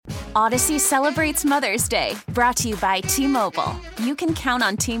Odyssey celebrates Mother's Day, brought to you by T-Mobile. You can count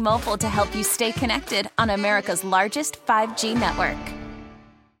on T-Mobile to help you stay connected on America's largest 5G network.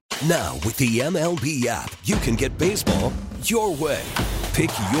 Now, with the MLB app, you can get baseball your way. Pick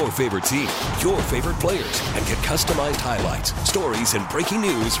your favorite team, your favorite players, and get customized highlights, stories, and breaking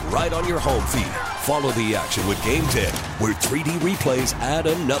news right on your home feed. Follow the action with Game 10, where 3D replays add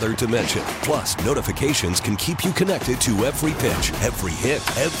another dimension. Plus, notifications can keep you connected to every pitch, every hit,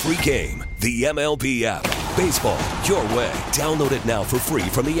 every game. The MLB app. Baseball your way. Download it now for free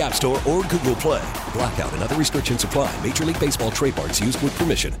from the App Store or Google Play. Blackout and other restrictions apply. Major League Baseball trademarks used with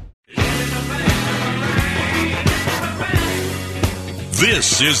permission.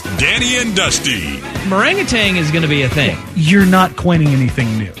 This is Danny and Dusty. Meringatang is going to be a thing. You're not coining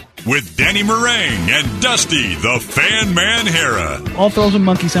anything new. With Danny Meringue and Dusty, the Fan Man Hera. I'll throw some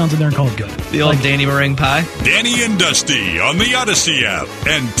monkey sounds in there and call it good. The old Danny Meringue pie? Danny and Dusty on the Odyssey app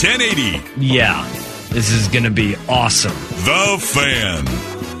and 1080. Yeah, this is going to be awesome. The Fan.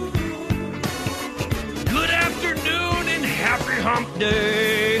 Good afternoon and happy hump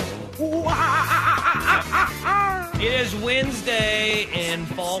day. It is Wednesday, and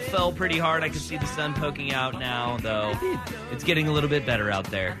fall fell pretty hard. I can see the sun poking out now, though. It's getting a little bit better out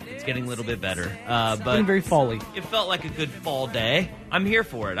there. It's getting a little bit better. But Getting very fall-y. It felt like a good fall day. I'm here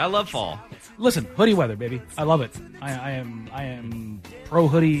for it. I love fall. Listen, hoodie weather, baby. I love it. I am pro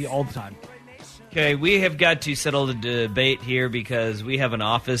hoodie all the time. Okay, we have got to settle the debate here because we have an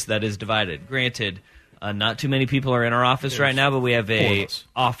office that is divided. Granted, not too many people are in our office right now, but we have a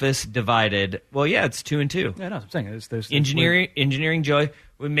office divided. Well, yeah, it's 2 and 2. Yeah, no, I'm saying there's engineering Joy.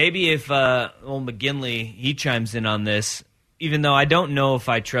 Well, maybe if old McGinley, he chimes in on this, even though I don't know if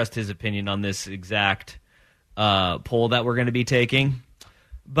I trust his opinion on this exact poll that we're going to be taking.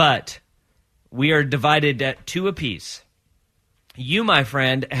 But we are divided at 2 apiece. You, my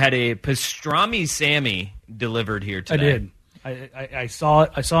friend, had a pastrami Sammy delivered here today. I did. I saw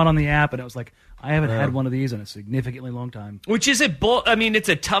it. I saw it on the app, and it was like, I haven't had one of these in a significantly long time. Which is I mean, it's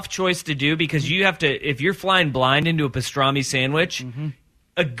a tough choice to do because you have to, if you're flying blind into a pastrami sandwich,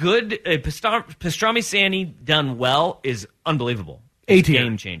 a pastrami Sandy done well is unbelievable. It's a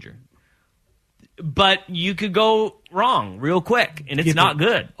game changer. But you could go wrong real quick, and it's not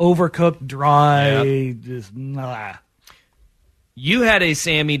good. Overcooked, dry, just nah. You had a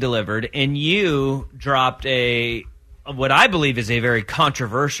Sammy delivered, and you dropped what I believe is a very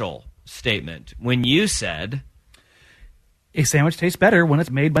controversial statement when you said a sandwich tastes better when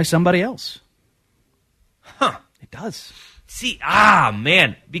it's made by somebody else. It does. See,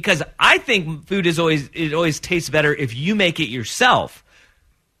 man, because I think food always tastes better if you make it yourself.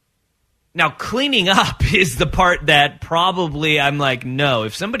 Now, cleaning up is the part that probably I'm like, no.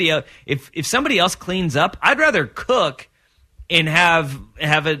 If somebody else cleans up, I'd rather cook and have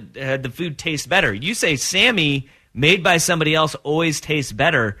the food taste better. You say Sammy made by somebody else always tastes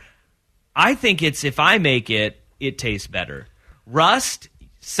better. I think it's if I make it, it tastes better. Rust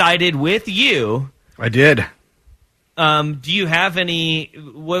sided with you. I did. Do you have any?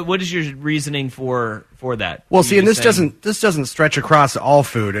 What is your reasoning for that? Well, see, and this doesn't stretch across all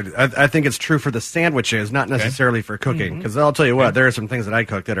food. I think it's true for the sandwiches, not necessarily for cooking. Because I'll tell you what, there are some things that I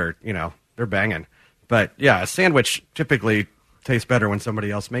cook that are they're banging. But yeah, a sandwich typically tastes better when somebody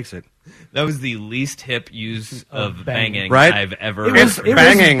else makes it. That was the least hip use of banging right? I've ever heard. It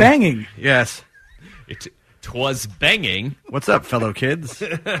banging. was banging. Yes. Twas banging. What's up, fellow kids?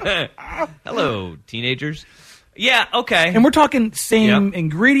 Hello, teenagers. Yeah, okay. And we're talking same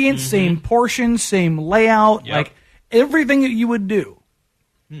ingredients, same portions, same layout, like everything that you would do.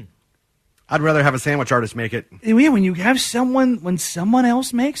 I'd rather have a sandwich artist make it. Yeah, when you have when someone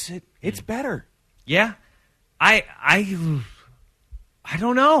else makes it, it's better. Yeah. I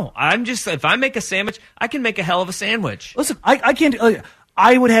don't know. I'm just, if I make a sandwich, I can make a hell of a sandwich. Listen, I can't.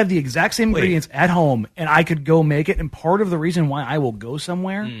 I would have the exact same ingredients at home, and I could go make it. And part of the reason why I will go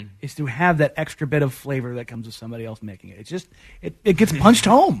somewhere is to have that extra bit of flavor that comes with somebody else making it. It's just it gets punched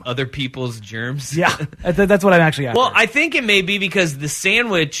home. Other people's germs. Yeah, that's what I'm actually after. Well, I think it may be because the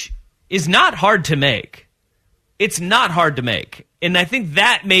sandwich is not hard to make. It's not hard to make. And I think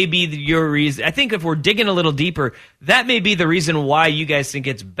that may be your reason. I think if we're digging a little deeper, that may be the reason why you guys think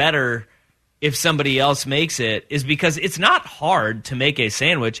it's better if somebody else makes it, is because it's not hard to make a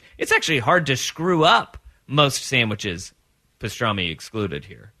sandwich. It's actually hard to screw up most sandwiches, pastrami excluded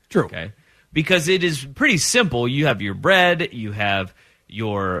here. True. Okay? Because it is pretty simple. You have your bread, you have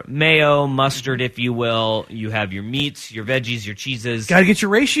your mayo, mustard, if you will. You have your meats, your veggies, your cheeses. Got to get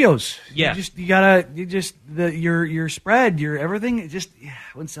your ratios. Yeah. Your spread, your everything. It just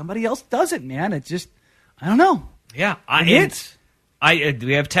when somebody else does it, man, it's just I don't know. Yeah,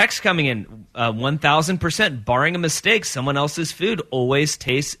 We have text coming in. 1,000%, barring a mistake, someone else's food always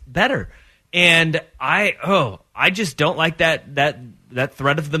tastes better. And I just don't like that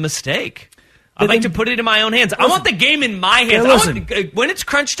threat of the mistake. I like to put it in my own hands. I want the game in my hands. When it's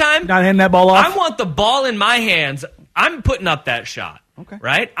crunch time, not handing that ball off. I want the ball in my hands. I'm putting up that shot. Okay.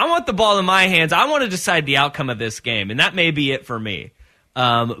 Right? I want the ball in my hands. I want to decide the outcome of this game, and that may be it for me.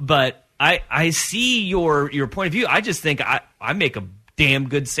 But I see your point of view. I just think I make a damn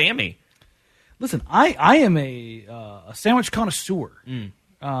good Sammy. Listen, I am a sandwich connoisseur.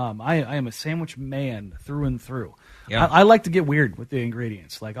 I am a sandwich man through and through. Yeah. I like to get weird with the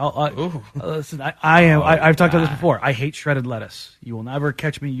ingredients. Like, listen, I've talked about this before. I hate shredded lettuce. You will never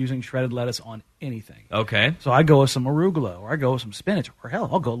catch me using shredded lettuce on anything. Okay. So I go with some arugula, or I go with some spinach, or hell,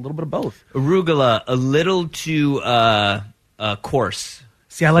 I'll go a little bit of both. Arugula, a little too coarse.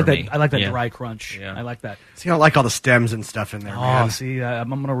 See, I like that. me. I like that Yeah. dry crunch. Yeah. I like that. See, I don't like all the stems and stuff in there, man. See,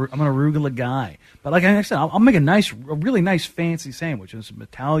 I'm an arugula guy. But like I said, I'll make a really nice, fancy sandwich and some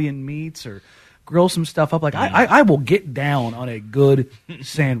Italian meats or grill some stuff up. Like I will get down on a good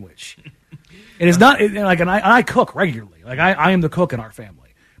sandwich. It is not and I cook regularly. Like I am the cook in our family.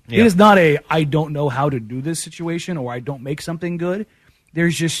 Yeah. It is not I don't know how to do this situation or I don't make something good.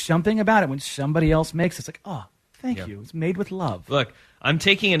 There's just something about it when somebody else makes it. It's like, oh, thank you. It's made with love. Look, I'm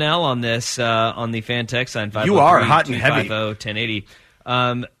taking an L on this on the fan text line. You are hot and heavy.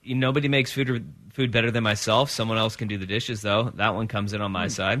 550-1080. Nobody makes food better than myself. Someone else can do the dishes, though. That one comes in on my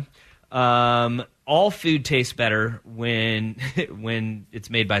side. All food tastes better when it's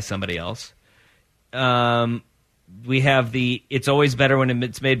made by somebody else. We have it's always better when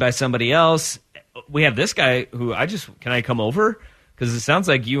it's made by somebody else. We have this guy who can I come over? Because it sounds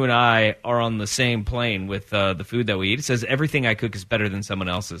like you and I are on the same plane with the food that we eat. It says everything I cook is better than someone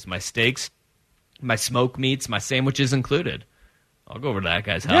else's. My steaks, my smoked meats, my sandwiches included. I'll go over to that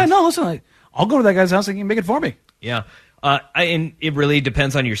guy's house. Yeah, no, listen, I'll go to that guy's house and he can make it for me. Yeah, and it really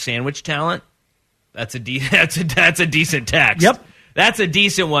depends on your sandwich talent. That's a decent text. Yep, that's a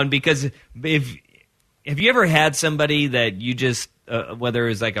decent one because have you ever had somebody that you just whether it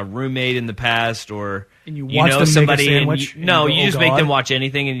was like a roommate in the past or and you know somebody make a sandwich and you just make them watch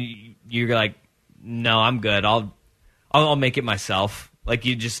anything and you're like, no, I'm good. I'll make it myself. Like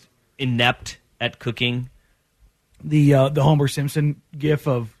you just inept at cooking. The Homer Simpson gif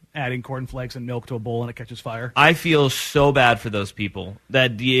of adding cornflakes and milk to a bowl and it catches fire. I feel so bad for those people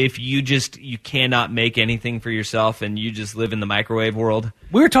that if you cannot make anything for yourself and you just live in the microwave world.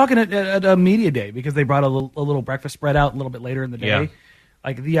 We were talking at a media day because they brought a little breakfast spread out a little bit later in the day. Yeah.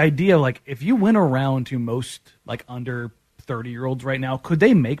 Like the idea, like if you went around to most like under 30-year-olds right now, could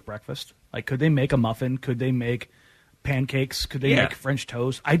they make breakfast? Like could they make a muffin? Could they make pancakes? Could they make French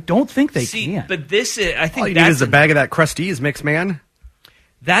toast? I don't think they can. But this is, I think all you need is a bag of that Krusteaz mix, man.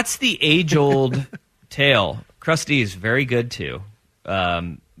 That's the age-old tale. Krusty is very good too,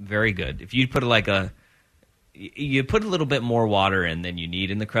 very good. If you put you put a little bit more water in than you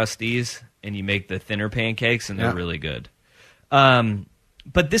need in the Krusties, and you make the thinner pancakes, and they're really good.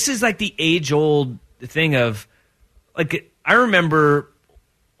 But this is like the age-old thing of, like, I remember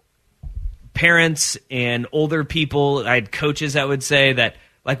parents and older people. I had coaches that would say that.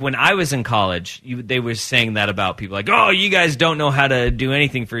 Like when I was in college, they were saying that about people. Like, oh, you guys don't know how to do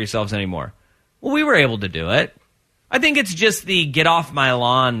anything for yourselves anymore. Well, we were able to do it. I think it's just the get off my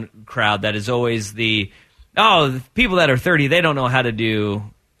lawn crowd that is always the people that are 30, they don't know how to do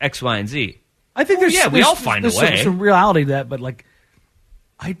X, Y, and Z. I think we all find a way. There's some reality to that, but like,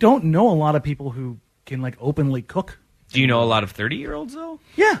 I don't know a lot of people who can like openly cook. Do you know a lot of 30-year-olds though?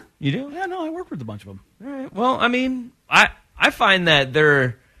 Yeah. You do? Yeah, no, I work with a bunch of them. All right. Well, I mean, I find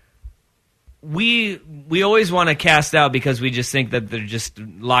that we always want to cast out because we just think that they're just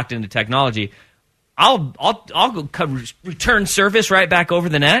locked into technology. I'll return service right back over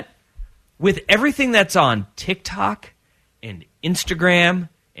the net with everything that's on TikTok and Instagram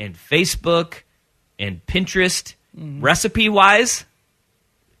and Facebook and Pinterest, recipe-wise.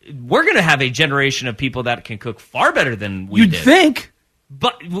 We're going to have a generation of people that can cook far better than we did. You'd think.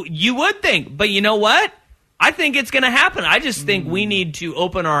 But you would think. But you know what? I think it's going to happen. I just think we need to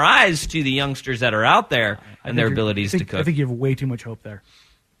open our eyes to the youngsters that are out there and their abilities to cook. I think you have way too much hope there.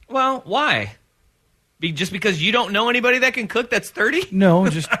 Well, why? Just because you don't know anybody that can cook that's 30? No,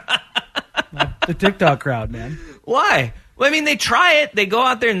 just the TikTok crowd, man. Why? Well, I mean, they try it. They go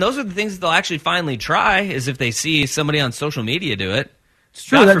out there, and those are the things that they'll actually finally try, is if they see somebody on social media do it. It's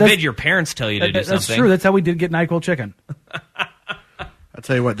true. God forbid your parents tell you to do something. That's true. That's how we did get NyQuil chicken. I'll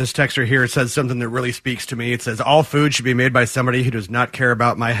tell you what, this texter here says something that really speaks to me. It says, all food should be made by somebody who does not care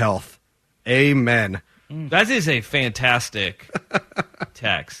about my health. Amen. That is a fantastic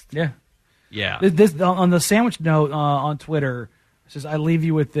text. Yeah. Yeah. This on the sandwich note on Twitter, it says, I leave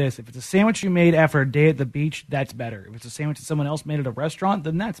you with this. If it's a sandwich you made after a day at the beach, that's better. If it's a sandwich that someone else made at a restaurant,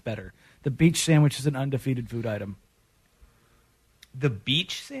 then that's better. The beach sandwich is an undefeated food item. The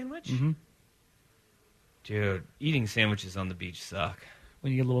beach sandwich? Mm-hmm. Dude, eating sandwiches on the beach suck.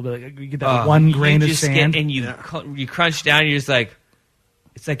 When you get a little bit, you get that one grain of sand. You crunch down, you're just like,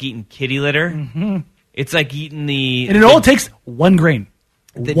 it's like eating kitty litter. Mm-hmm. It's like eating And it all takes one grain.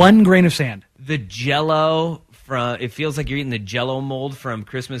 One grain of sand. The Jell-O it feels like you're eating the Jell-O mold from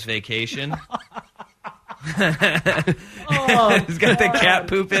Christmas Vacation. It's got the cat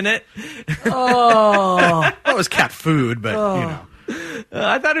poop in it. Well, it was cat food, but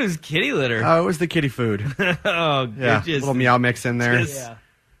I thought it was kitty litter. Oh, it was the kitty food. Yeah, a little meow mix in there.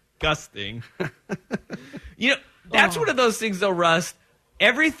 Disgusting. That's one of those things, though, Russ.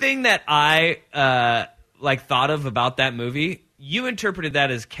 Everything that I thought of about that movie, you interpreted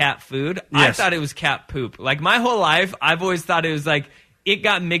that as cat food. Yes. I thought it was cat poop. Like, my whole life, I've always thought it was like it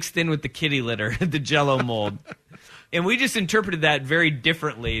got mixed in with the kitty litter, the Jell-O mold. And we just interpreted that very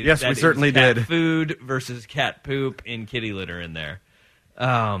differently. Yes, we certainly cat did. Food versus cat poop and kitty litter in there.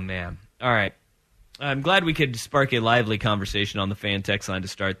 Oh, man. All right. I'm glad we could spark a lively conversation on the fan text line to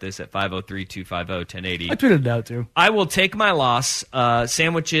start this at 503-250-1080. I tweeted it out, too. I will take my loss.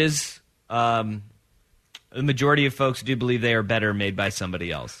 Sandwiches, the majority of folks do believe they are better made by somebody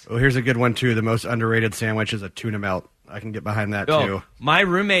else. Well, here's a good one, too. The most underrated sandwich is a tuna melt. I can get behind that, too. My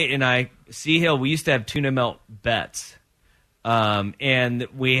roommate and I, Hill, we used to have tuna melt bets. And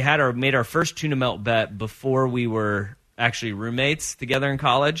we made our first tuna melt bet before we were actually roommates together in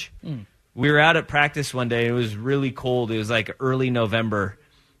college. We were out at practice one day. It was really cold. It was like early November.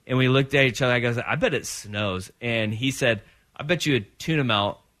 And we looked at each other. I goes, I bet it snows. And he said, I bet you a tuna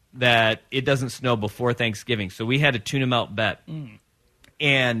melt that it doesn't snow before Thanksgiving. So we had a tuna melt bet.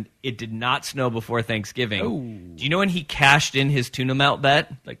 And it did not snow before Thanksgiving. Oh. Do you know when he cashed in his tuna melt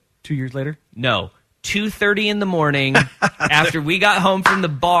bet? Like 2 years later? No. 2:30 in the morning after we got home from the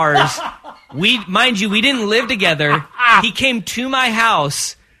bars. Mind you, we didn't live together. He came to my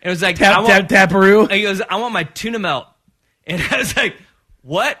house and was like, Taparoo. He goes, I want my tuna melt. And I was like,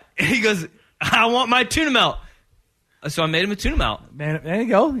 what? And he goes, I want my tuna melt. So I made him a tuna melt. Man, there you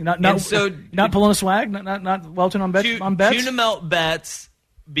go. You're not pulling a swag, not welching on bets. Tuna melt bets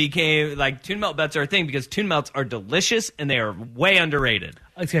became tuna melt bets are a thing because tuna melts are delicious and they are way underrated.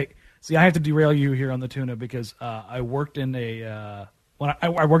 Okay. See, I have to derail you here on the tuna because I worked in I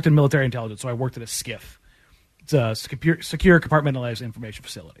worked in military intelligence, so I worked at a SCIF. It's a secure compartmentalized information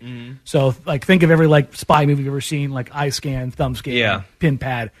facility. Mm-hmm. So, think of every spy movie you've ever seen, like eye scan, thumb scan, pin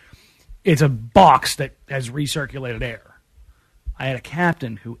pad. It's a box that has recirculated air. I had a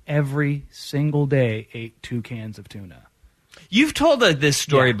captain who every single day ate 2 cans of tuna. You've told this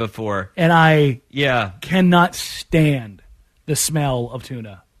story before, and I cannot stand the smell of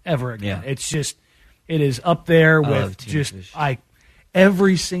tuna ever again. It's just, it is up there with just fish.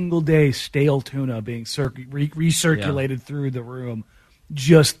 Every single day stale tuna being recirculated through the room,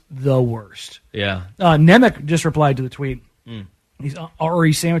 just the worst. Yeah. Nemec just replied to the tweet. These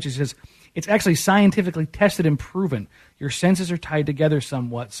RE sandwiches says, it's actually scientifically tested and proven. Your senses are tied together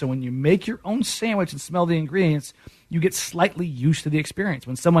somewhat, so when you make your own sandwich and smell the ingredients, you get slightly used to the experience.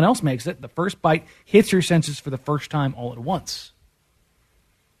 When someone else makes it, the first bite hits your senses for the first time all at once.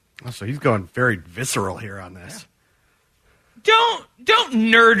 Oh, so he's going very visceral here on this. Don't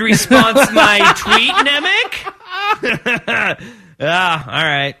nerd response my tweet, Nemec.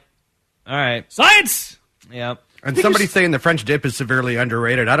 All right. Science. Yep. And somebody's saying the French dip is severely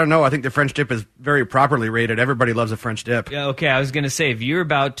underrated. I don't know. I think the French dip is very properly rated. Everybody loves a French dip. Yeah. Okay. I was going to say, if you're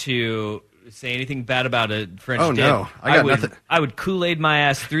about to say anything bad about a French dip, no, I got nothing. I would Kool-Aid my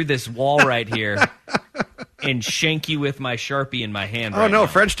ass through this wall right here and shank you with my Sharpie in my hand. Oh, no.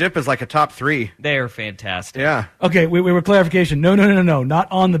 French dip is like a top 3. They are fantastic. Yeah. Okay, we were clarification. No.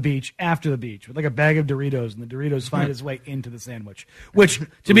 Not on the beach, after the beach, with like a bag of Doritos, and the Doritos find its way into the sandwich. Which,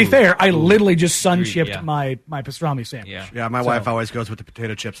 to be fair, I literally just sun-chipped my pastrami sandwich. Yeah, my wife always goes with the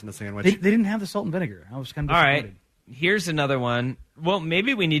potato chips in the sandwich. They didn't have the salt and vinegar. I was kind of disappointed. All right. Here's another one. Well,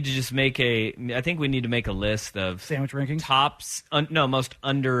 maybe we need to just I think we need to make a list of sandwich rankings. Most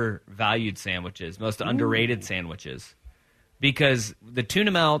undervalued sandwiches, most underrated sandwiches, because the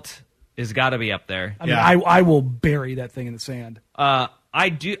tuna melt has got to be up there. I mean, I will bury that thing in the sand. I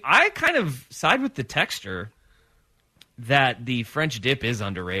kind of side with the texture that the French dip is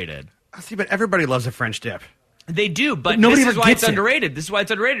underrated. See, but everybody loves a French dip. They do, but this is why it's underrated. This is why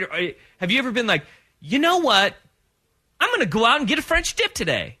it's underrated. Have you ever been like, you know what? I'm going to go out and get a French dip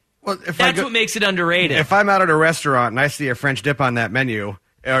today. Well, That's what makes it underrated. If I'm out at a restaurant and I see a French dip on that menu,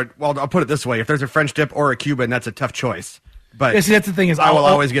 well, I'll put it this way: if there's a French dip or a Cuban, that's a tough choice. But Yeah, see, that's the thing is, I will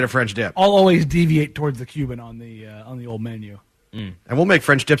always get a French dip, I'll always deviate towards the Cuban on the old menu. and we'll make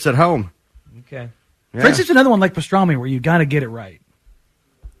French dips at home. Okay. Yeah. French dip's another one like pastrami where you got to get it right.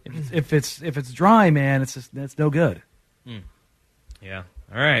 If it's dry, man, it's no good. Yeah.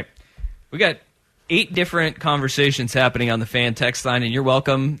 All right. We got 8 different conversations happening on the fan text line, and you're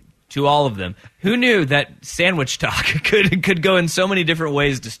welcome to all of them. Who knew that sandwich talk could go in so many different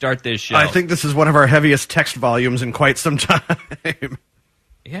ways to start this show? I think this is one of our heaviest text volumes in quite some time.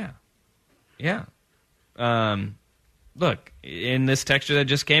 Yeah. Yeah. Look, in this texture that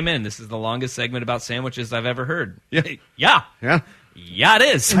just came in, this is the longest segment about sandwiches I've ever heard. Yeah. Yeah. Yeah. Yeah, it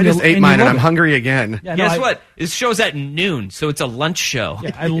is. I just ate and mine you and love I'm it. hungry again. Yeah, no, Guess what? This show's at noon, so it's a lunch show.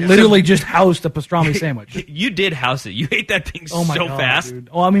 Yeah, I literally just housed a pastrami sandwich. You did house it. You ate that thing Oh my so God, fast. dude.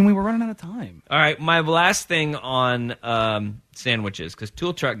 Oh, I mean, we were running out of time. All right, my last thing on sandwiches, because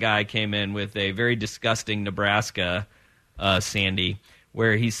Tool Truck Guy came in with a very disgusting Nebraska Sandy,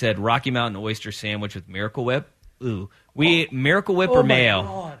 where he said Rocky Mountain oyster sandwich with Miracle Whip. Ooh, Miracle Whip or my mayo?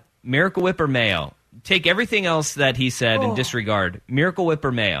 God. Miracle Whip or mayo? Take everything else that he said and disregard. Miracle Whip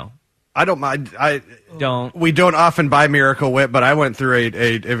or mayo? I don't mind. Don't. We don't often buy Miracle Whip, but I went through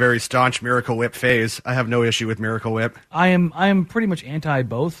a very staunch Miracle Whip phase. I have no issue with Miracle Whip. I am pretty much anti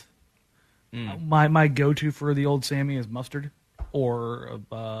both. My go-to for the old Sammy is mustard or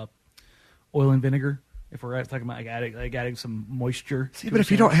oil and vinegar. If we're talking about adding some moisture. See, but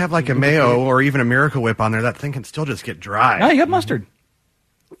if you don't have like a mayo or even a Miracle Whip on there, that thing can still just get dry. No, you got mustard.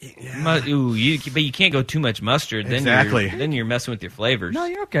 But you can't go too much mustard. Exactly. Then you're messing with your flavors. No,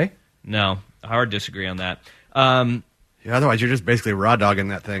 you're okay. No, I hard disagree on that. Yeah, otherwise, you're just basically raw dogging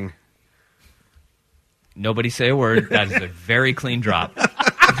that thing. Nobody say a word. That is a very clean drop.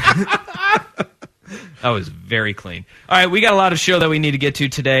 That was very clean. All right, we got a lot of show that we need to get to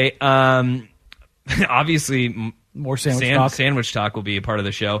today. Obviously, More sandwich talk. will be a part of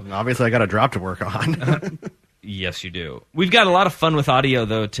the show. And obviously, I got a drop to work on. Yes, you do. We've got a lot of fun with audio,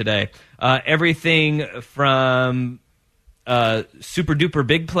 though, today. Everything from super duper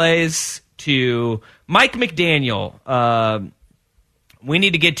big plays to Mike McDaniel. We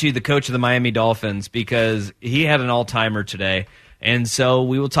need to get to the coach of the Miami Dolphins because he had an all-timer today. And so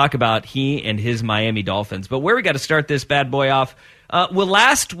we will talk about he and his Miami Dolphins. But where we got to start this bad boy off, will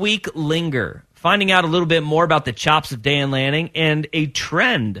last week linger? Finding out a little bit more about the chops of Dan Lanning and a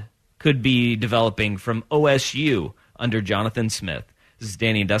trend could be developing from OSU under Jonathan Smith. This is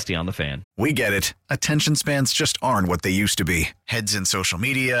Danny and Dusty on the Fan. We get it. Attention spans just aren't what they used to be. Heads in social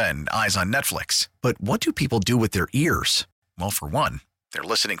media and eyes on Netflix. But what do people do with their ears? Well, for one, they're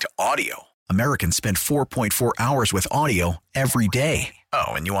listening to audio. Americans spend 4.4 hours with audio every day. Oh,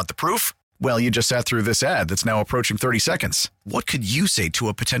 and you want the proof? Well, you just sat through this ad that's now approaching 30 seconds. What could you say to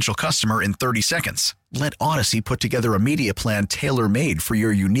a potential customer in 30 seconds? Let Odyssey put together a media plan tailor-made for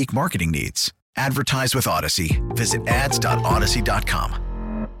your unique marketing needs. Advertise with Odyssey. Visit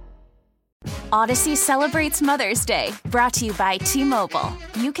ads.odyssey.com. Odyssey celebrates Mother's Day, brought to you by T-Mobile.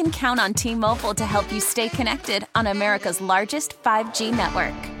 You can count on T-Mobile to help you stay connected on America's largest 5G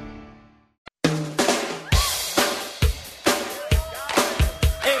network.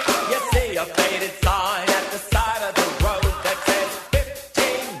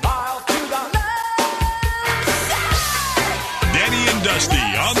 Danny and Dusty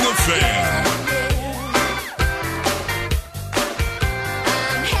on the Fan.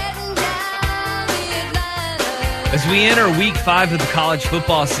 As we enter week 5 of the college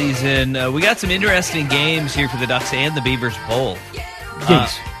football season, we got some interesting games here for the Ducks and the Beavers both.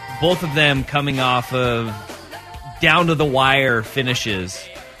 Both of them coming off of down-to-the-wire finishes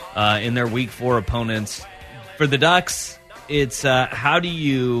in their week 4 opponents. For the Ducks, it's how do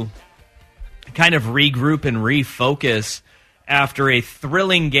you kind of regroup and refocus after a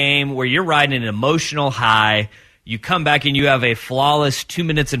thrilling game where you're riding an emotional high. You come back and you have a flawless 2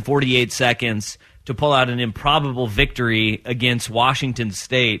 minutes and 48 seconds to pull out an improbable victory against Washington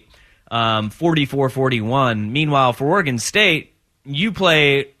State, 44-41. Meanwhile, for Oregon State, you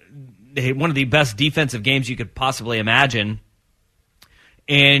play one of the best defensive games you could possibly imagine,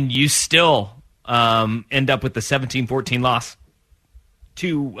 and you still end up with the 17-14 loss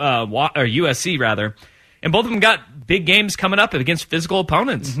to USC, rather. And both of them got big games coming up against physical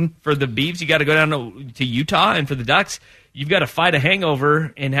opponents. Mm-hmm. For the Beavs, you got to go down to Utah, and for the Ducks, you've got to fight a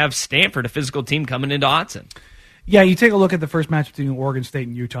hangover and have Stanford, a physical team, coming into Autzen. Yeah, you take a look at the first match between Oregon State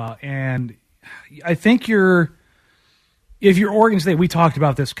and Utah, and I think you're if you're Oregon State, we talked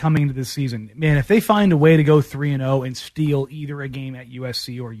about this coming into this season. Man, if they find a way to go 3-0 and steal either a game at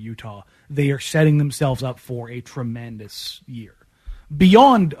USC or Utah, they are setting themselves up for a tremendous year.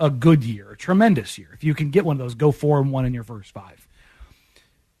 Beyond a good year, a tremendous year. If you can get one of those, go 4-1 in your first 5.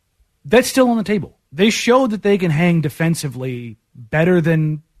 That's still on the table. They showed that they can hang defensively better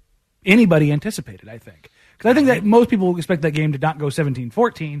than anybody anticipated, I think. Because I think that most people expect that game to not go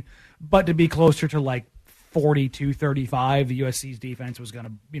 17-14, but to be closer to like 42-35. The USC's defense was going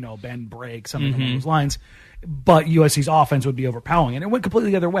to, bend, break, something along those lines. But USC's offense would be overpowering, and it went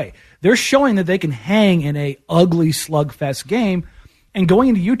completely the other way. They're showing that they can hang in a ugly slugfest game. And going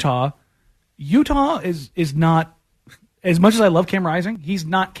into Utah is not, as much as I love Cam Rising, he's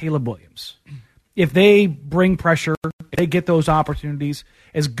not Caleb Williams. If they bring pressure, if they get those opportunities,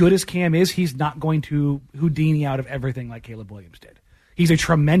 as good as Cam is, he's not going to Houdini out of everything like Caleb Williams did. He's a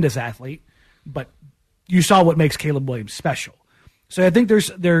tremendous athlete, but you saw what makes Caleb Williams special. So I think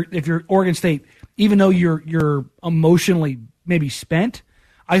if you're Oregon State, even though you're emotionally maybe spent,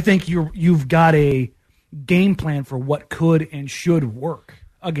 I think you've got a game plan for what could and should work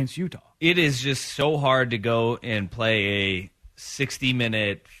against Utah. It is just so hard to go and play a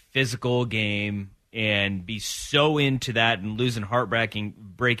 60-minute physical game and be so into that and lose in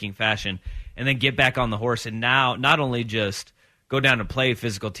heartbreaking fashion, and then get back on the horse and now not only just go down and play a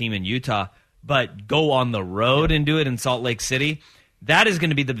physical team in Utah, but go on the road and do it in Salt Lake City. That is going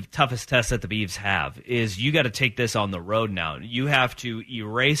to be the toughest test that the Beavs have, is you got to take this on the road now. You have to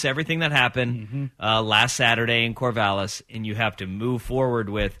erase everything that happened last Saturday in Corvallis, and you have to move forward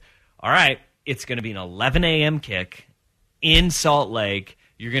with, all right, it's going to be an 11 a.m. kick in Salt Lake.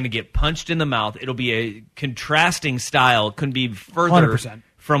 You're going to get punched in the mouth. It'll be a contrasting style. Couldn't be further 100%.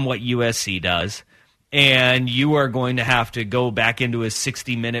 From what USC does. And you are going to have to go back into a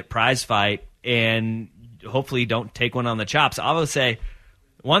 60-minute prize fight and hopefully don't take one on the chops. I will say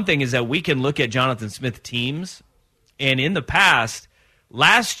one thing is that we can look at Jonathan Smith teams, and in the past,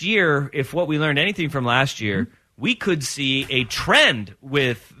 last year, if what we learned anything from last year, we could see a trend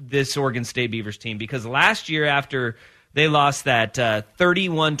with this Oregon State Beavers team, because last year after they lost that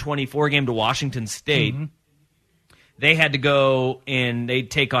 31-24 game to Washington State, they had to go and they'd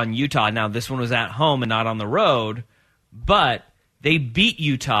take on Utah. Now, this one was at home and not on the road, but they beat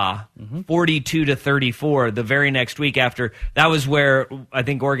Utah 42-34 the very next week after. That was where I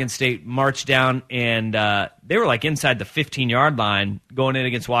think Oregon State marched down, and they were like inside the 15-yard line going in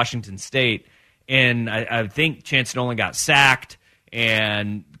against Washington State. And I think Chance Nolan got sacked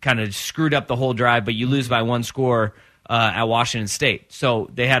and kind of screwed up the whole drive, but you lose by one score at Washington State. So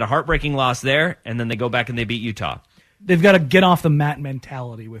they had a heartbreaking loss there, and then they go back and they beat Utah. They've got to get off the mat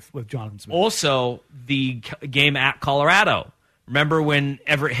mentality with Jonathan Smith. Also, the game at Colorado. Remember when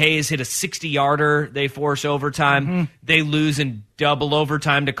Everett Hayes hit a 60-yarder, they force overtime, they lose in double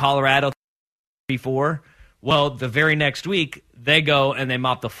overtime to Colorado 34? Well, the very next week, they go and they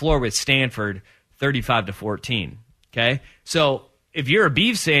mop the floor with Stanford 35-14. Okay? So if you're a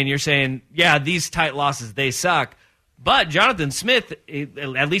Beavs fan, you're saying, yeah, these tight losses, they suck. But Jonathan Smith,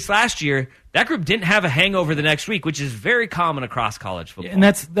 at least last year, that group didn't have a hangover the next week, which is very common across college football. And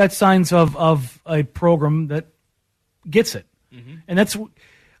that's signs of a program that gets it. And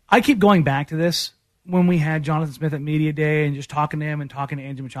I keep going back to this when we had Jonathan Smith at Media Day and just talking to him and talking to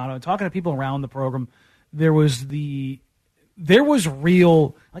Angie Machado and talking to people around the program. There was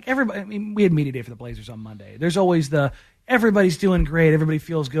real, like everybody. I mean, we had Media Day for the Blazers on Monday. There's always everybody's doing great, everybody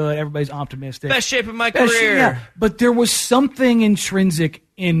feels good, everybody's optimistic. Best shape of my career. Yeah, but there was something intrinsic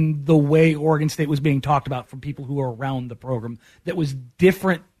in the way Oregon State was being talked about from people who were around the program that was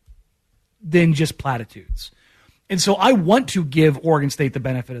different than just platitudes. And so I want to give Oregon State the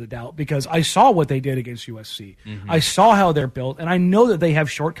benefit of the doubt because I saw what they did against USC. I saw how they're built, and I know that they have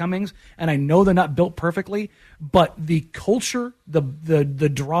shortcomings, and I know they're not built perfectly, but the culture,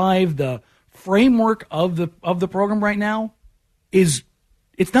 the drive, the framework of the program right now it's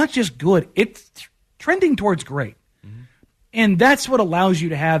not just good, it's trending towards great. And that's what allows you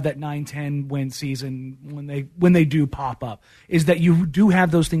to have that 9-10 win season when they do pop up, is that you do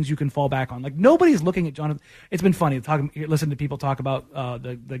have those things you can fall back on. Like, nobody's looking at Jonathan. It's been funny listen to people talk about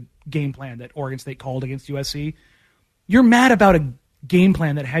the game plan that Oregon State called against USC. You're mad about a game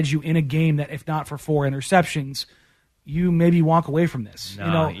plan that had you in a game that, if not for 4 interceptions, you maybe walk away from this.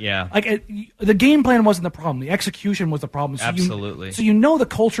 No, yeah. Like the game plan wasn't the problem. The execution was the problem. So Absolutely. So the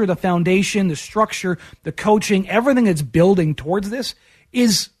culture, the foundation, the structure, the coaching, everything that's building towards this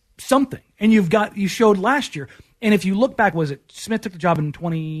is something. And you showed last year. And if you look back, was it Smith took the job in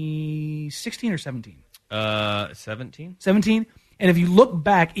 2016 or 17? 17. 17. And if you look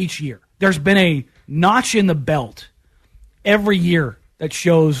back each year, there's been a notch in the belt every year that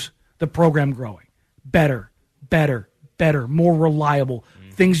shows the program growing. Better, more reliable,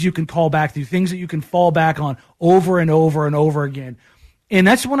 things you can call back to, things that you can fall back on over and over and over again. And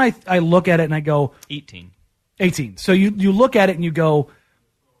that's when I look at it and I go... 18. So you look at it and you go,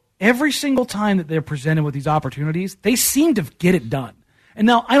 every single time that they're presented with these opportunities, they seem to get it done. And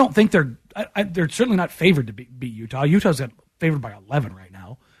now I don't think they're certainly not favored to beat Utah. Utah's favored by 11 right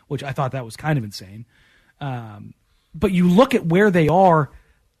now, which I thought that was kind of insane. But you look at where they are.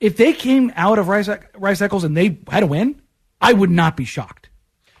 If they came out of Rice-Eccles and they had a win, I would not be shocked.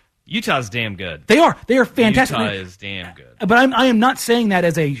 Utah's damn good. They are fantastic. Utah is damn good. But I am not saying that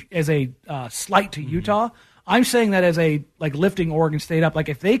as a slight to Utah. I'm saying that as a lifting Oregon State up. Like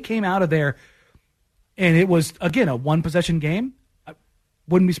if they came out of there and it was again a one possession game, I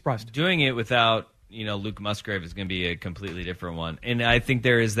wouldn't be surprised. Doing it without Luke Musgrave is going to be a completely different one, and I think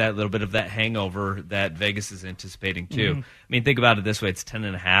there is that little bit of that hangover that Vegas is anticipating too. I mean, think about it this way: it's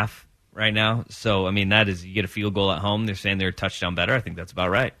 10.5 right now. So I mean, that is you get a field goal at home. They're saying they're a touchdown better. I think that's about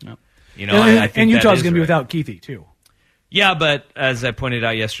right. Yep. I think Utah's going to be without Keithy too. Yeah, but as I pointed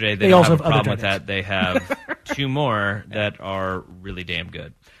out yesterday, they don't have a problem with that. They have two more that are really damn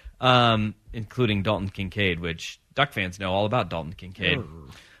good, including Dalton Kincaid, which Duck fans know all about Dalton Kincaid.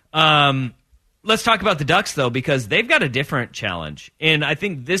 Let's talk about the Ducks, though, because they've got a different challenge. And I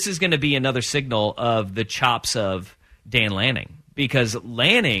think this is going to be another signal of the chops of Dan Lanning. Because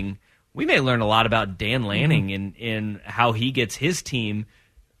Lanning, we may learn a lot about Dan Lanning in how he gets his team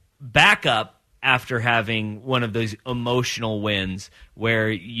back up after having one of those emotional wins where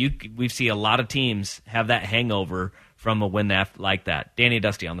we see a lot of teams have that hangover from a win like that. Danny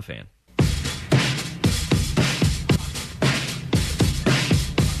Dusty on the Fan.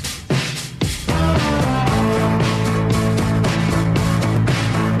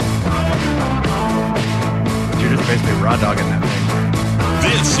 You're just basically raw dogging that thing.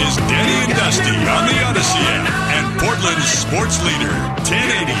 This is Danny and Dusty on the Odyssey app and Portland's sports leader,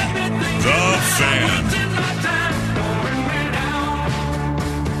 1080, The Fan.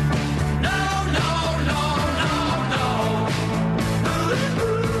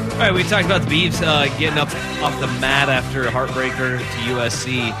 All right, we talked about the Beavs getting up off the mat after a heartbreaker to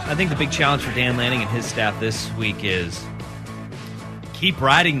USC. I think the big challenge for Dan Lanning and his staff this week is keep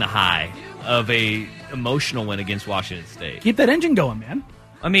riding the high of a emotional win against Washington State. Keep that engine going, man.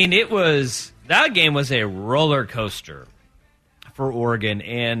 I mean, that game was a roller coaster for Oregon,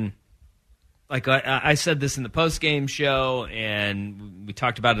 and like I said this in the post-game show, and we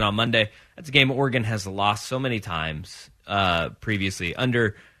talked about it on Monday. That's a game Oregon has lost so many times previously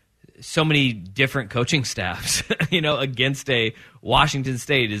under so many different coaching staffs, against a Washington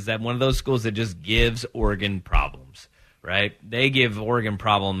State. Is that one of those schools that just gives Oregon problems, right? They give Oregon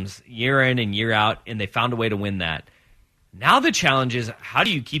problems year in and year out, and they found a way to win that. Now the challenge is, how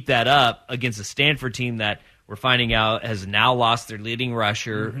do you keep that up against a Stanford team that we're finding out has now lost their leading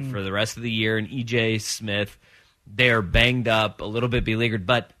rusher for the rest of the year, and E.J. Smith? They're banged up, a little bit beleaguered,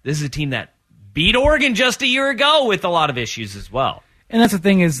 but this is a team that beat Oregon just a year ago with a lot of issues as well. And that's the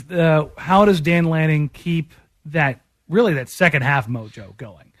thing is, how does Dan Lanning keep that second half mojo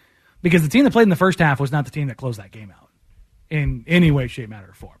going? Because the team that played in the first half was not the team that closed that game out in any way, shape, matter,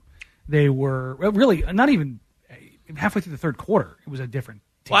 or form. They were really not even halfway through the third quarter. It was a different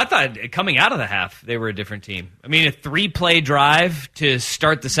team. Well, I thought coming out of the half, they were a different team. I mean, a 3-play drive to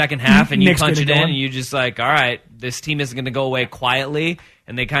start the second half, and you punch it in, and you just like, all right, this team isn't going to go away quietly,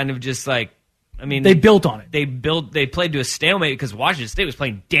 and they kind of just like, I mean, they built on it. They played to a stalemate because Washington State was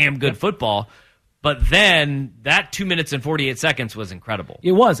playing damn good football. But then that 2 minutes and 48 seconds was incredible.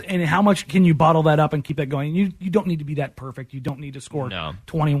 It was. And how much can you bottle that up and keep that going? You don't need to be that perfect. You don't need to score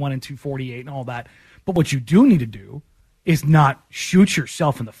 21 and 248 and all that. But what you do need to do is not shoot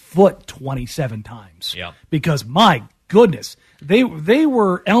yourself in the foot 27 times. Yeah. Because, my goodness, they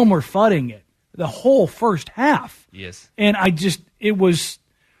were Elmer Fudding it the whole first half. Yes. And it was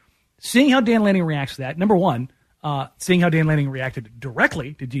seeing how Dan Lanning reacts to that. Number one, seeing how Dan Lanning reacted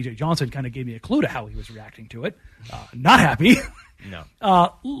directly to DJ Johnson kind of gave me a clue to how he was reacting to it. Not happy.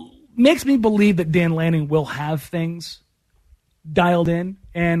 No. Makes me believe that Dan Lanning will have things dialed in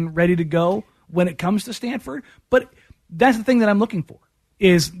and ready to go when it comes to Stanford. But that's the thing that I'm looking for.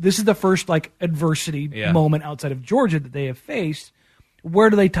 This is the first adversity moment outside of Georgia that they have faced.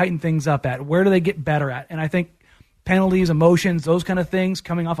 Where do they tighten things up at? Where do they get better at? And I think penalties, emotions, those kind of things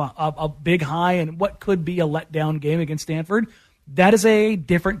coming off a big high and what could be a letdown game against Stanford, that is a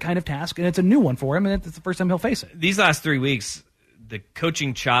different kind of task, and it's a new one for him, and it's the first time he'll face it. These last 3 weeks, the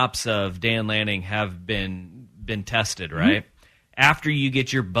coaching chops of Dan Lanning have been tested, right? after you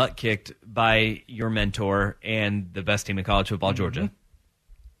get your butt kicked by your mentor and the best team in college football, Georgia,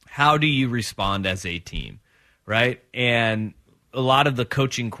 how do you respond as a team, right? And a lot of the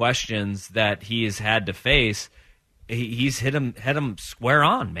coaching questions that he has had to face, he's hit him square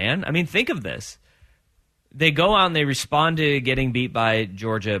on, man. I mean, think of this. They go out and they respond to getting beat by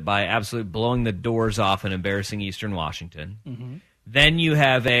Georgia by absolutely blowing the doors off and embarrassing Eastern Washington. Then you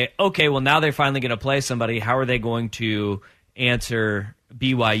have okay, well, now they're finally going to play somebody. How are they going to answer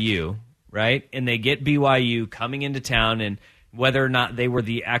BYU, right? And they get BYU coming into town, and whether or not they were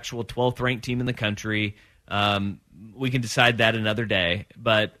the actual 12th ranked team in the country, we can decide that another day.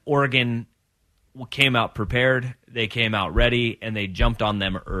 But Oregon came out prepared, they came out ready, and they jumped on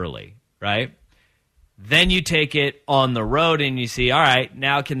them early, right? Then you take it on the road and you see, all right,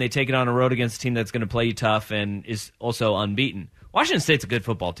 now can they take it on the road against a team that's going to play you tough and is also unbeaten? Washington State's a good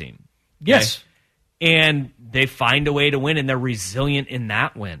football team. Okay? Yes. And they find a way to win, and they're resilient in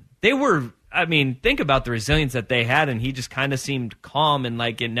that win. They were, I mean, think about the resilience that they had, and he just kind of seemed calm, and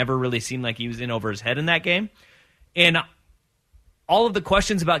like it never really seemed like he was in over his head in that game. And all of the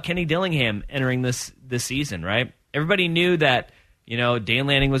questions about Kenny Dillingham entering this season, right? Everybody knew that, you know, Dan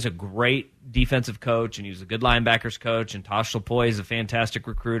Lanning was a great defensive coach, and he was a good linebackers coach, and Tosh Lupoi is a fantastic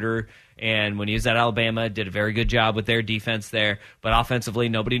recruiter, and when he was at Alabama, did a very good job with their defense there. But offensively,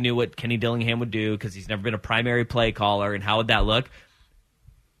 nobody knew what Kenny Dillingham would do because he's never been a primary play caller, and how would that look?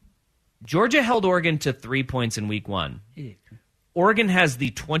 Georgia held Oregon to 3 points in week 1. Oregon has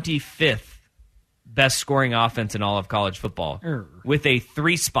the 25th best scoring offense in all of college football with a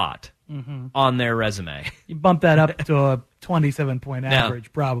 3 spot on their resume. You bump that up to a 27-point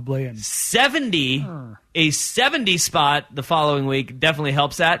average, probably. And 70, a 70 spot the following week definitely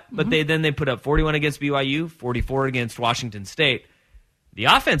helps that. But they put up 41 against BYU, 44 against Washington State. The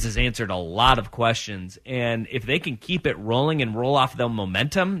offense has answered a lot of questions, and if they can keep it rolling and roll off the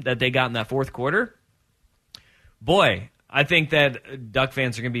momentum that they got in that fourth quarter, boy, I think that Duck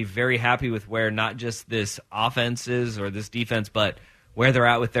fans are going to be very happy with where not just this offense is or this defense, but where they're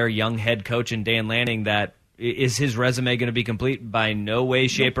at with their young head coach and Dan Lanning. That is his resume going to be complete? By no way,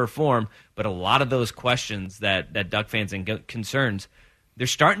 shape, or form. But a lot of those questions that Duck fans and concerns, they're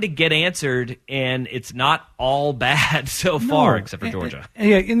starting to get answered, and it's not all bad so far, except for Georgia.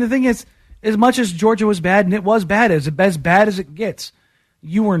 And the thing is, as much as Georgia was bad, and it was bad, as bad as it gets,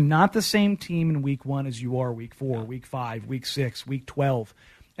 you are not the same team in week 1 as you are week 4, week 5, week 6, week 12.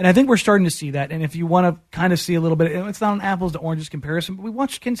 And I think we're starting to see that. And if you want to kind of see a little bit, it's not an apples to oranges comparison, but we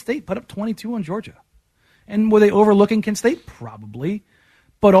watched Kent State put up 22 on Georgia. And were they overlooking Kent State? Probably.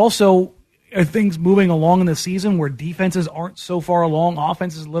 But also, are things moving along in the season where defenses aren't so far along,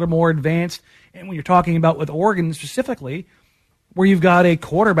 offense is a little more advanced? And when you're talking about with Oregon specifically, where you've got a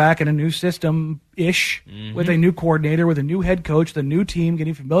quarterback in a new system-ish, with a new coordinator, with a new head coach, the new team,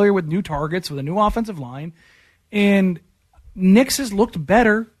 getting familiar with new targets, with a new offensive line. And Nix has looked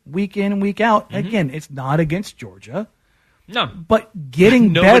better week in and week out. Again, it's not against Georgia. No. But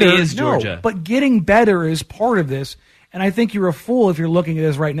getting Nobody better is Georgia. But getting better is part of this. And I think you're a fool if you're looking at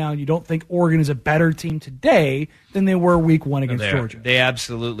this right now and you don't think Oregon is a better team today than they were week 1 against Georgia. They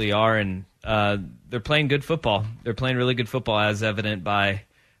absolutely are, and they're playing good football. They're playing really good football, as evident by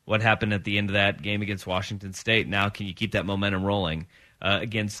what happened at the end of that game against Washington State. Now can you keep that momentum rolling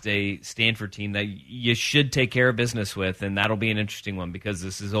against a Stanford team that you should take care of business with? And that'll be an interesting one because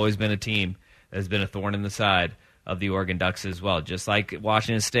this has always been a team that has been a thorn in the side of the Oregon Ducks as well. Just like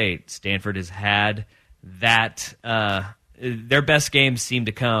Washington State, Stanford has had that their best games seem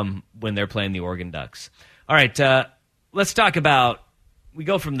to come when they're playing the Oregon Ducks. All right, let's talk about, we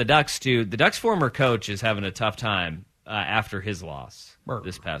go from the Ducks to the Ducks' former coach is having a tough time after his loss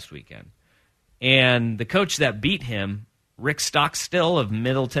this past weekend. And the coach that beat him, Rick Stockstill of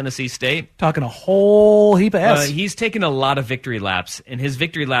Middle Tennessee State. Talking a whole heap of S. He's taken a lot of victory laps, and his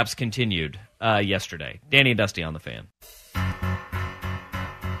victory laps continued yesterday. Danny and Dusty on the Fan.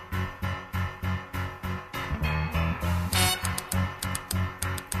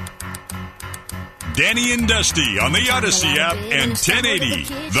 Danny and Dusty on the Odyssey app and 1080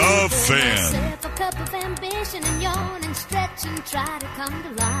 The Fan. A cup of ambition and yawn and stretch and try to come to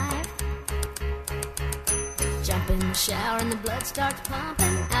life. Jump in the shower and the blood starts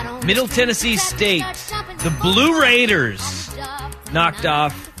pumping. Middle Tennessee State, the Blue Raiders knocked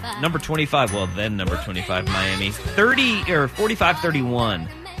off number 25, well then number 25 Miami, 45-31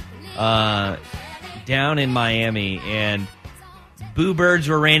 down in Miami, and Boo Birds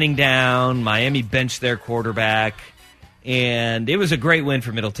were raining down. Miami benched their quarterback, and it was a great win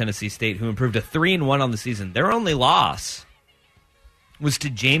for Middle Tennessee State, who improved to 3-1 on the season. Their only loss was to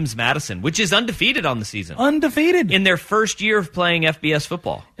James Madison, which is undefeated on the season. Undefeated. In their first year of playing FBS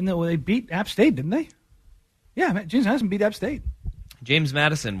football. And they beat App State, didn't they? Yeah, James Madison beat App State. James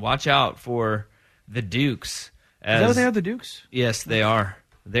Madison, watch out for the Dukes. Is that what they are, the Dukes? Yes, they are.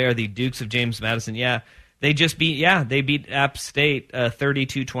 They are the Dukes of James Madison. Yeah, they beat App State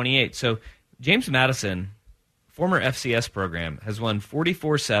 32-28. So James Madison, former FCS program, has won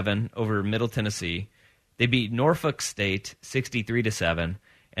 44-7 over Middle Tennessee. They beat Norfolk State 63-7,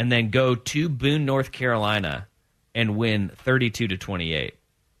 and then go to Boone, North Carolina, and win 32-28.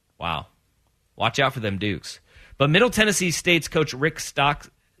 Wow. Watch out for them Dukes. But Middle Tennessee State's coach Rick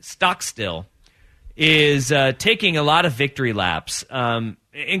Stockstill is taking a lot of victory laps. And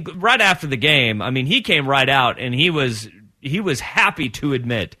right after the game, I mean, he came right out, and he was happy to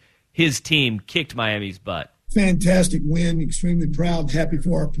admit his team kicked Miami's butt. Fantastic win, extremely proud, happy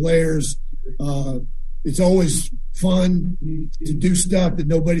for our players. It's always fun to do stuff that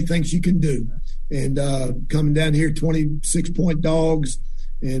nobody thinks you can do. And coming down here, 26-point dogs,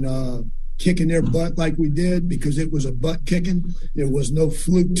 and kicking their butt like we did, because it was a butt kicking. There was no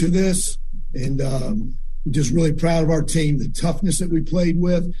fluke to this. And just really proud of our team, the toughness that we played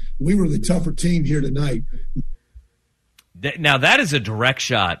with. We were the tougher team here tonight. Now, that is a direct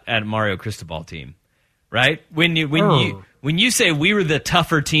shot at Mario Cristobal team, right? When you say we were the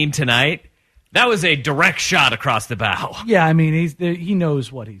tougher team tonight, that was a direct shot across the bow. Yeah, I mean, he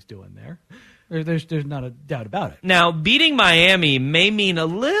knows what he's doing there. There's not a doubt about it. Now, beating Miami may mean a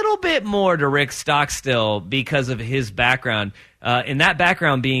little bit more to Rick Stockstill because of his background, and that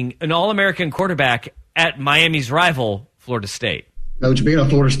background being an All-American quarterback at Miami's rival, Florida State. Coach, being a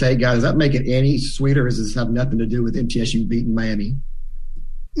Florida State guy, does that make it any sweeter, or does this have nothing to do with MTSU beating Miami?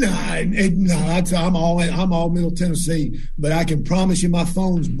 No, I'm all Middle Tennessee, but I can promise you my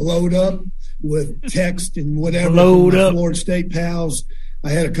phone's blowed up with text and whatever from my Florida State pals. I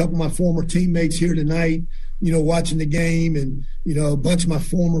had a couple of my former teammates here tonight, watching the game, and, a bunch of my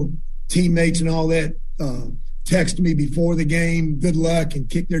former teammates and all that text me before the game, good luck, and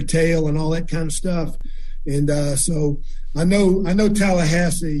kick their tail and all that kind of stuff. And so I know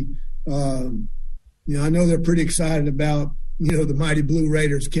Tallahassee, I know they're pretty excited about, the Mighty Blue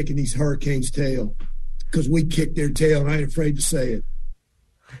Raiders kicking these Hurricanes' tail, because we kicked their tail, and I ain't afraid to say it.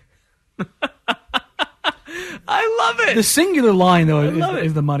 I love it. The singular line, though,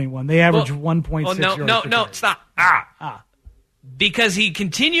 is the money one. They average 1.6 yards. No, stop. Because he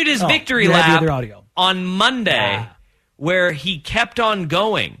continued his victory lap on Monday, where he kept on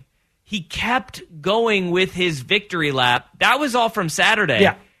going. He kept going with his victory lap. That was all from Saturday.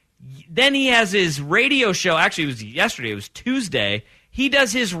 Yeah. Then he has his radio show. Actually, it was yesterday. It was Tuesday. He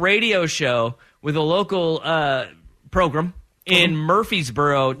does his radio show with a local program in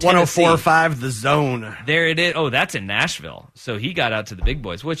Murfreesboro, Tennessee. 104.5 The Zone. There it is. Oh, that's in Nashville. So he got out to the big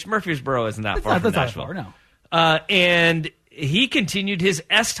boys, which Murfreesboro isn't that far from Nashville. Not far, no. And he continued his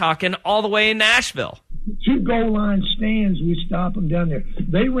S-talking all the way in Nashville. 2 goal line stands, we stop them down there.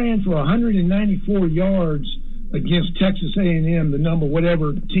 They ran for 194 yards against Texas A&M, the number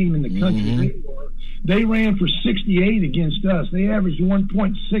whatever team in the country they were. They ran for 68 against us. They averaged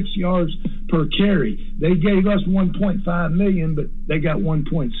 1.6 yards per carry. They gave us 1.5 million, but they got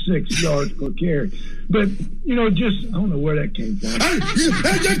 1.6 yards per carry. But, I don't know where that came from.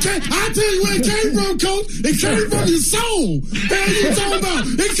 I'll tell you where it came from, Coach. It came from your soul. What are you talking about?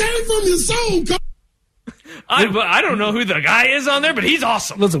 It came from your soul, Coach. I don't know who the guy is on there, but he's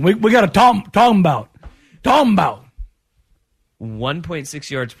awesome. Listen, we got to talk about. 1.6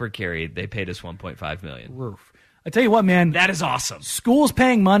 yards per carry. They paid us $1.5 million. I tell you what, man. That is awesome. Schools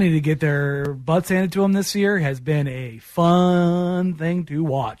paying money to get their butts handed to them this year has been a fun thing to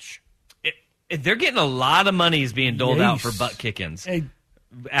watch. They're getting a lot of money is being doled out for butt kickings. Hey,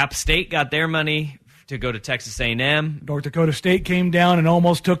 App State got their money to go to Texas A&M. North Dakota State came down and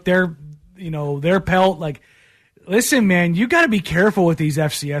almost took their pelt. Like, listen, man, you got to be careful with these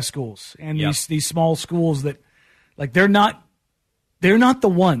FCS schools and these small schools that, like, they're not the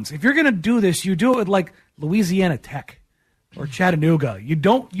ones. If you're going to do this, you do it with, like, Louisiana Tech or Chattanooga. You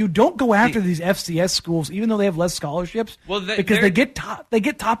don't go after these FCS schools, even though they have less scholarships, because they get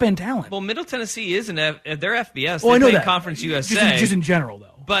top end talent. Well, Middle Tennessee isn't. They're FBS. Well, I know play that. Conference USA. Just in general, though.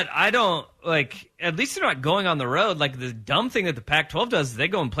 But I don't at least they're not going on the road. Like, the dumb thing that the Pac-12 does is they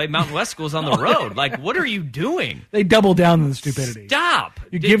go and play Mountain West schools on the road. Like, what are you doing? They double down on the stupidity. Stop.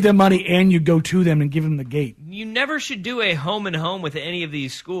 You give them money and you go to them and give them the gate. You never should do a home and home with any of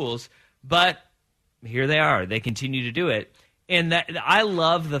these schools, but here they are. They continue to do it. And that I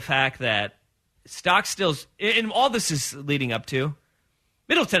love the fact that Stockstill's, and all this is leading up to,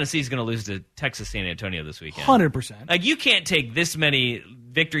 Middle Tennessee is going to lose to Texas San Antonio this weekend. 100%. Like, you can't take this many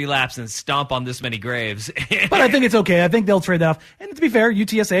victory laps and stomp on this many graves. But I think it's okay. I think they'll trade that off. And to be fair,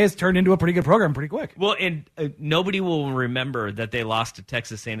 UTSA has turned into a pretty good program pretty quick. Well, and nobody will remember that they lost to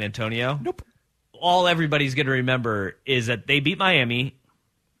Texas San Antonio. Nope. All everybody's going to remember is that they beat Miami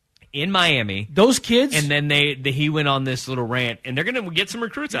in Miami. Those kids. And then he went on this little rant, and they're going to get some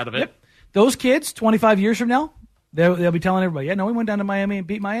recruits out of it. Yep. Those kids, 25 years from now, they'll be telling everybody, yeah, no, we went down to Miami and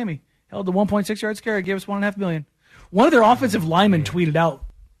beat Miami. Held the 1.6 yards carry, gave us $1.5 million. One of their offensive linemen tweeted out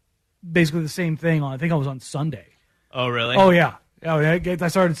basically the same thing I think it was on Sunday. Oh, really? Oh, yeah. I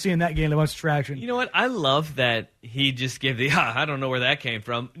started seeing that gain a bunch of traction. You know what? I love that he just gave I don't know where that came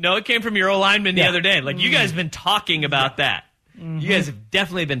from. No, it came from your O-lineman the other day. Like, you guys have been talking about that. Mm-hmm. You guys have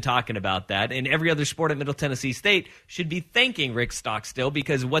definitely been talking about that. And every other sport at Middle Tennessee State should be thanking Rick Stockstill,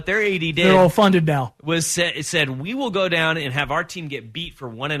 because what their AD did. They're all funded now. It said, we will go down and have our team get beat for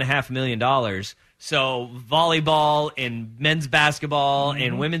 $1.5 million. So volleyball and men's basketball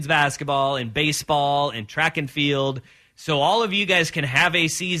and women's basketball and baseball and track and field. So all of you guys can have a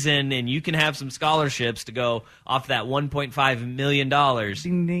season and you can have some scholarships to go off that $1.5 million.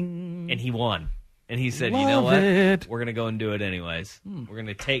 Ding, ding. And he won. And he said, love you know what? it. We're going to go and do it anyways. We're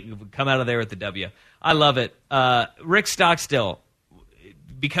going to come out of there with the W. I love it. Rick Stockstill,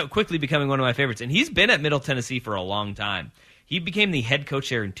 quickly becoming one of my favorites. And he's been at Middle Tennessee for a long time. He became the head coach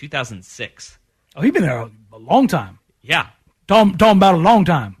there in 2006. Oh, he's been there a long time. Yeah. Talking about a long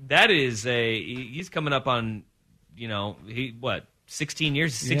time. That is he's coming up on, 16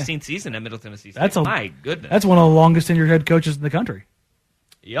 years, 16th season at Middle Tennessee State. My goodness. That's one of the longest tenured head coaches in the country.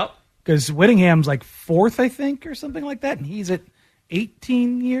 Yep. Because Whittingham's like 4th, I think, or something like that, and he's at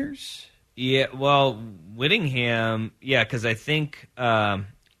 18 years. Yeah, well, Whittingham, because I think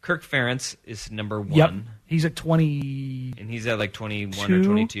Kirk Ferentz is number 1. Yep. He's at 20. And he's at like 21 or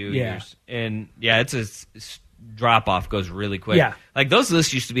 22 years. And, it's a drop-off goes really quick. Yeah. Like, those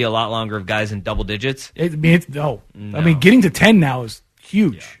lists used to be a lot longer of guys in double digits. No. I mean, getting to 10 now is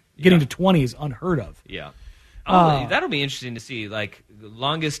huge. Yeah. Getting to 20 is unheard of. Yeah. That'll be interesting to see, like, the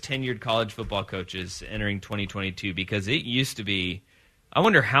longest tenured college football coaches entering 2022, because it used to be, I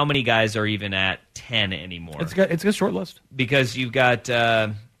wonder how many guys are even at 10 anymore. It's a short list. Because you've got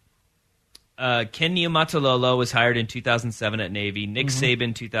Ken Niumatalolo was hired in 2007 at Navy, Nick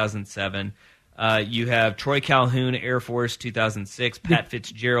Saban 2007. You have Troy Calhoun, Air Force 2006, Pat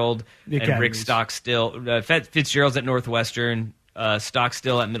Fitzgerald, and Rick Stockstill. Fitzgerald's at Northwestern,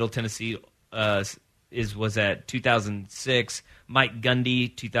 Stockstill at Middle Tennessee was at 2006, Mike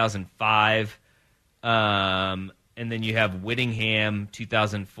Gundy 2005, and then you have Whittingham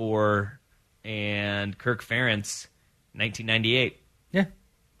 2004 and Kirk Ferentz 1998. Yeah,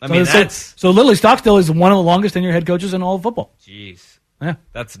 so literally Stockstill is one of the longest tenured head coaches in all of football. Jeez, yeah,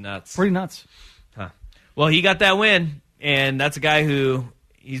 that's nuts. Pretty nuts. Huh. Well, he got that win, and that's a guy who.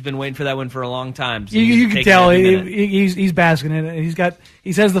 He's been waiting for that one for a long time. So you can tell he's basking in it.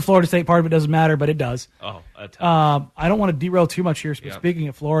 He says the Florida State part of it doesn't matter, but it does. Oh, a ton. I don't want to derail too much here. But speaking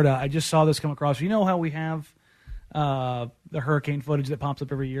of Florida, I just saw this come across. You know how we have the hurricane footage that pops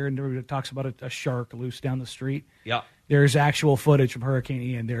up every year, and everybody talks about a shark loose down the street. Yeah, there's actual footage from Hurricane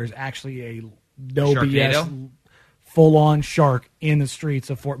Ian. There's actually a no Sharknado? BS full-on shark in the streets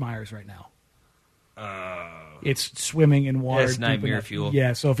of Fort Myers right now. It's swimming in water. It's nightmare fuel.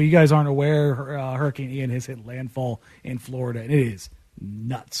 Yeah, so if you guys aren't aware, Hurricane Ian has hit landfall in Florida, and it is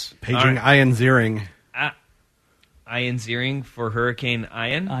nuts. Paging Ian Ziering. Ian Ziering for Hurricane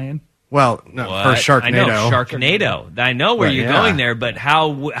Ian? Well, no, for Sharknado. I know, Sharknado. I know where you're going there, but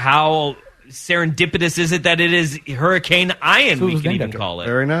how serendipitous is it that it is Hurricane Ian, so we can even call it?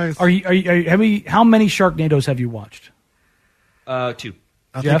 Very nice. How many Sharknados have you watched? 2. I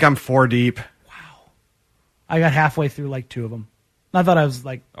think I'm 4 deep. I got halfway through like 2 of them. Not that I was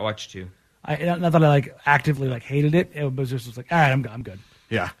like. I watched 2. Not that I like actively like hated it. It was just like, all right, I'm good.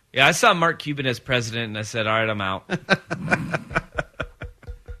 Yeah. Yeah, I saw Mark Cuban as president, and I said, all right, I'm out.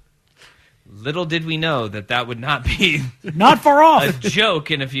 Little did we know that would not be not far off a joke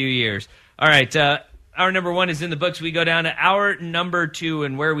in a few years. All right, hour number 1 is in the books. We go down to hour number 2,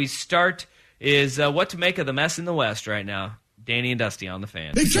 and where we start is what to make of the mess in the West right now. Danny and Dusty on the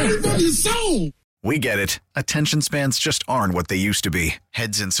Fan. They tell you from your soul. We get it. Attention spans just aren't what they used to be.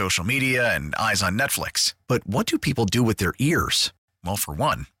 Heads in social media and eyes on Netflix. But what do people do with their ears? Well, for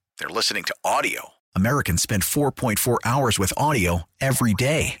one, they're listening to audio. Americans spend 4.4 hours with audio every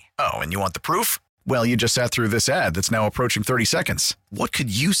day. Oh, and you want the proof? Well, you just sat through this ad that's now approaching 30 seconds. What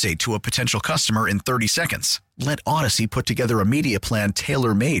could you say to a potential customer in 30 seconds? Let Odyssey put together a media plan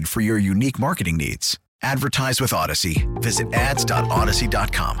tailor-made for your unique marketing needs. Advertise with Odyssey. Visit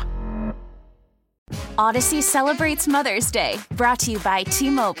ads.odyssey.com. Odyssey celebrates Mother's Day, brought to you by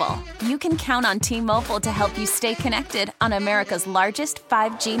T-Mobile. You can count on T-Mobile to help you stay connected on America's largest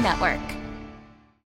 5G network.